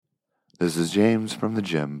This is James from the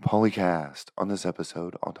Jim Polycast. On this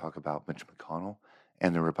episode, I'll talk about Mitch McConnell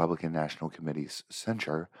and the Republican National Committee's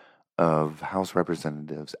censure of House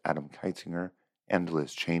Representatives Adam Kinzinger and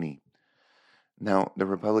Liz Cheney. Now, the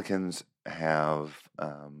Republicans have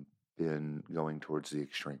been going towards the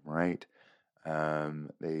extreme right.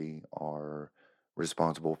 They are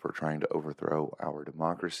responsible for trying to overthrow our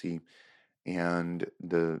democracy, and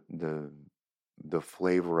the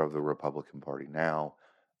flavor of the Republican Party now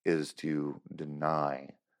is to deny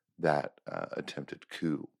that attempted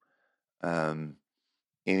coup. Um,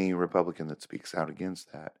 any Republican that speaks out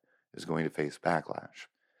against that is going to face backlash.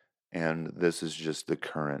 And this is just the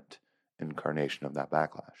current incarnation of that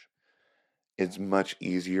backlash. It's much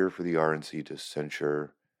easier for the RNC to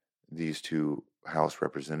censure these two House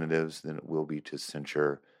representatives than it will be to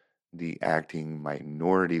censure the acting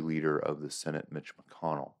minority leader of the Senate, Mitch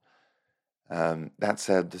McConnell. That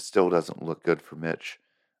said, this still doesn't look good for Mitch.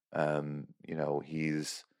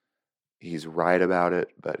 He's right about it,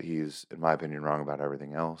 but he's, in my opinion, wrong about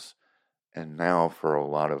everything else. And now, for a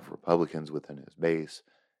lot of Republicans within his base,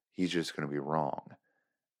 he's just going to be wrong.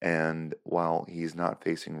 And while he's not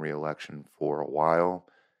facing re-election for a while,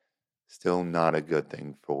 still not a good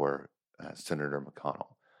thing for Senator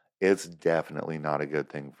McConnell. It's definitely not a good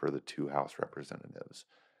thing for the two House representatives.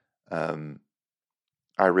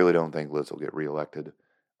 I really don't think Liz will get reelected.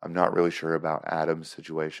 I'm not really sure about Adam's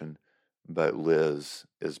situation, but Liz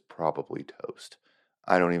is probably toast.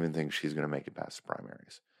 I don't even think she's going to make it past the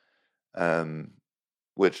primaries,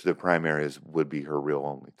 which the primaries would be her real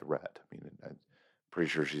only threat. I mean, I'm pretty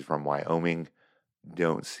sure she's from Wyoming.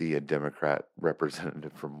 Don't see a Democrat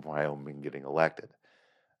representative from Wyoming getting elected.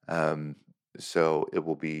 So it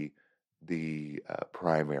will be the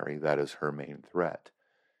primary that is her main threat.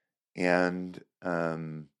 And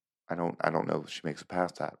I don't know if she makes it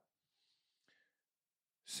past that.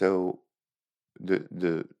 So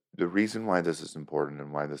the reason why this is important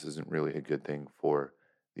and why this isn't really a good thing for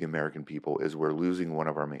the American people is we're losing one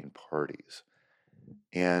of our main parties.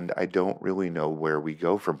 And I don't really know where we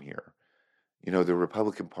go from here. The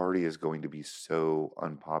Republican Party is going to be so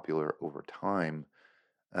unpopular over time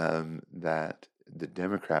that the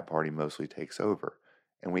Democrat Party mostly takes over.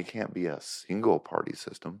 And we can't be a single party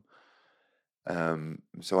system.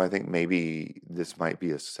 So I think maybe this might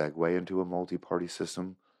be a segue into a multi-party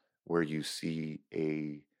system where you see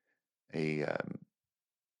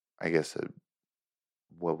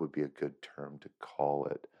what would be a good term to call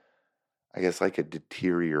it? I guess like a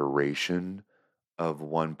deterioration of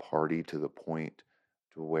one party to the point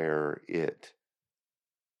to where it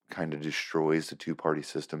kind of destroys the two-party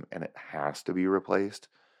system and it has to be replaced.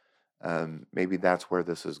 Maybe that's where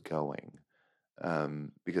this is going.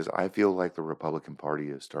 Because I feel like the Republican Party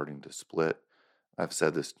is starting to split. I've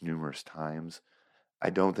said this numerous times. I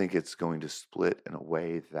don't think it's going to split in a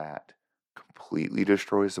way that completely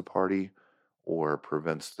destroys the party or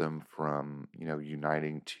prevents them from,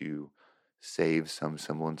 uniting to save some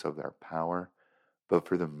semblance of their power. But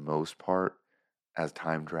for the most part, as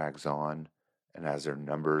time drags on and as their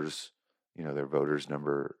numbers, their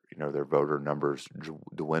their voter numbers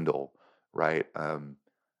dwindle, right?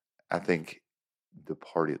 I think the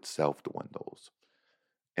party itself dwindles.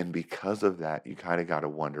 And because of that, you kind of got to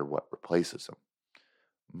wonder what replaces them.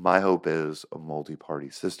 My hope is a multi-party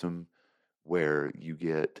system where you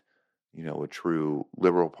get, a true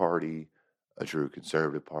liberal party, a true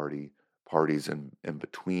conservative party, parties in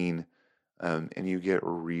between, and you get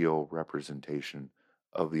real representation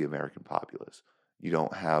of the American populace. You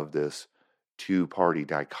don't have this two-party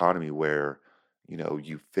dichotomy where,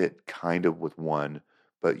 you fit kind of with one,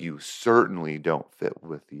 but you certainly don't fit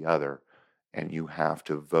with the other, and you have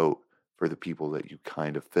to vote for the people that you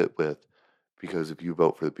kind of fit with, because if you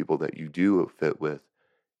vote for the people that you do fit with,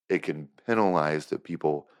 it can penalize the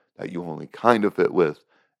people that you only kind of fit with,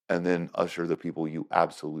 and then usher the people you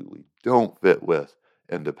absolutely don't fit with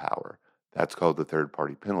into power. That's called the third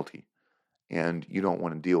party penalty. And you don't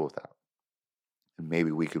want to deal with that. And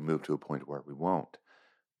maybe we could move to a point where we won't.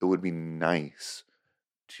 It would be nice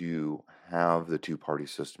to have the two party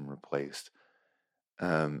system replaced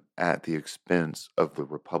at the expense of the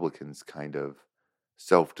Republicans kind of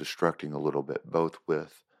self destructing a little bit, both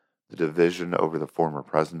with the division over the former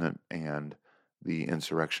president and the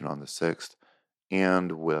insurrection on the 6th,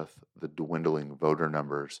 and with the dwindling voter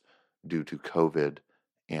numbers due to COVID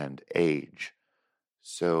and age.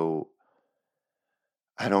 So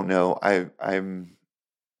I don't know. I'm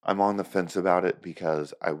on the fence about it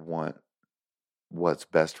because I want what's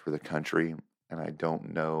best for the country, and I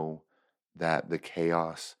don't know that the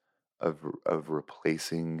chaos of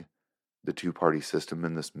replacing the two-party system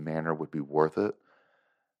in this manner would be worth it.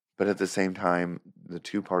 But at the same time, the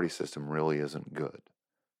two-party system really isn't good.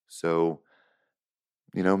 So,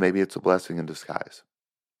 maybe it's a blessing in disguise.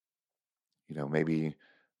 Maybe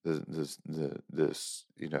this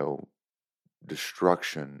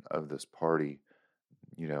destruction of this party,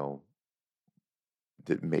 you know,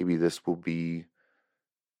 that maybe this will be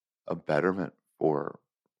a betterment for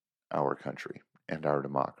our country and our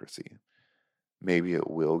democracy. Maybe it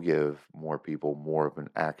will give more people more of an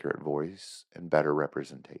accurate voice and better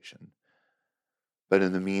representation. But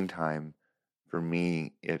in the meantime, for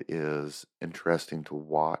me, it is interesting to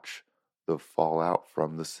watch the fallout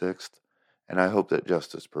from the 6th, and I hope that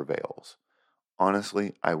justice prevails.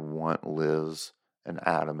 Honestly, I want Liz and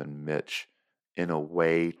Adam and Mitch in a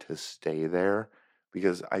way to stay there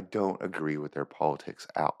because I don't agree with their politics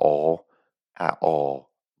at all. At all.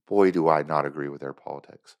 Boy, do I not agree with their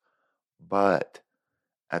politics. But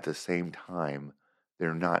at the same time,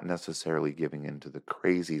 they're not necessarily giving in to the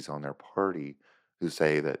crazies on their party who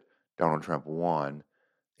say that Donald Trump won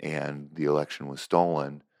and the election was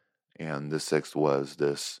stolen and the 6th was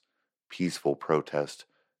this peaceful protest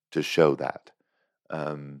to show that.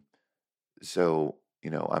 Um, so,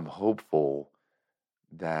 I'm hopeful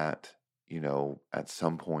that, at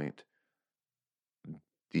some point,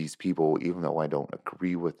 these people, even though I don't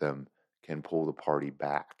agree with them, can pull the party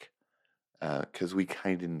back. Because we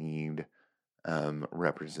kind of need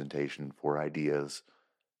representation for ideas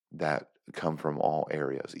that come from all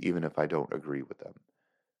areas, even if I don't agree with them.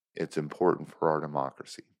 It's important for our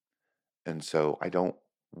democracy. And so I don't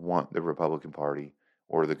want the Republican Party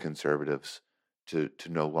or the conservatives to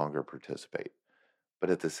no longer participate. But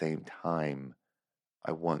at the same time,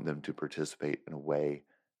 I want them to participate in a way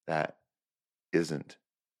that isn't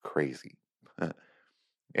crazy and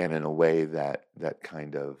in a way that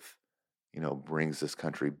kind of, brings this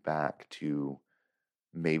country back to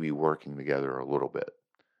maybe working together a little bit.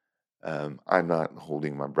 I'm not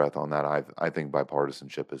holding my breath on that. I think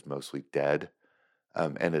bipartisanship is mostly dead,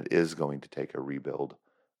 and it is going to take a rebuild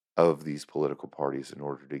of these political parties in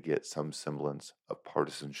order to get some semblance of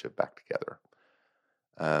partisanship back together.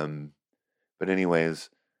 Um, but anyways,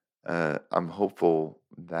 I'm hopeful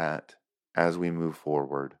that as we move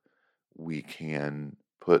forward, we can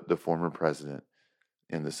put the former president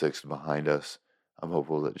and the 6th behind us. I'm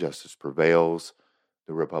hopeful that justice prevails,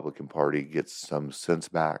 the Republican Party gets some sense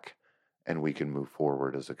back, and we can move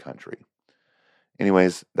forward as a country.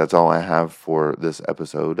 Anyways, that's all I have for this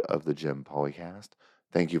episode of the Jim Polycast.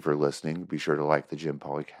 Thank you for listening. Be sure to like the Jim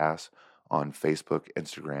Polycast on Facebook,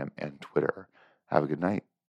 Instagram, and Twitter. Have a good night.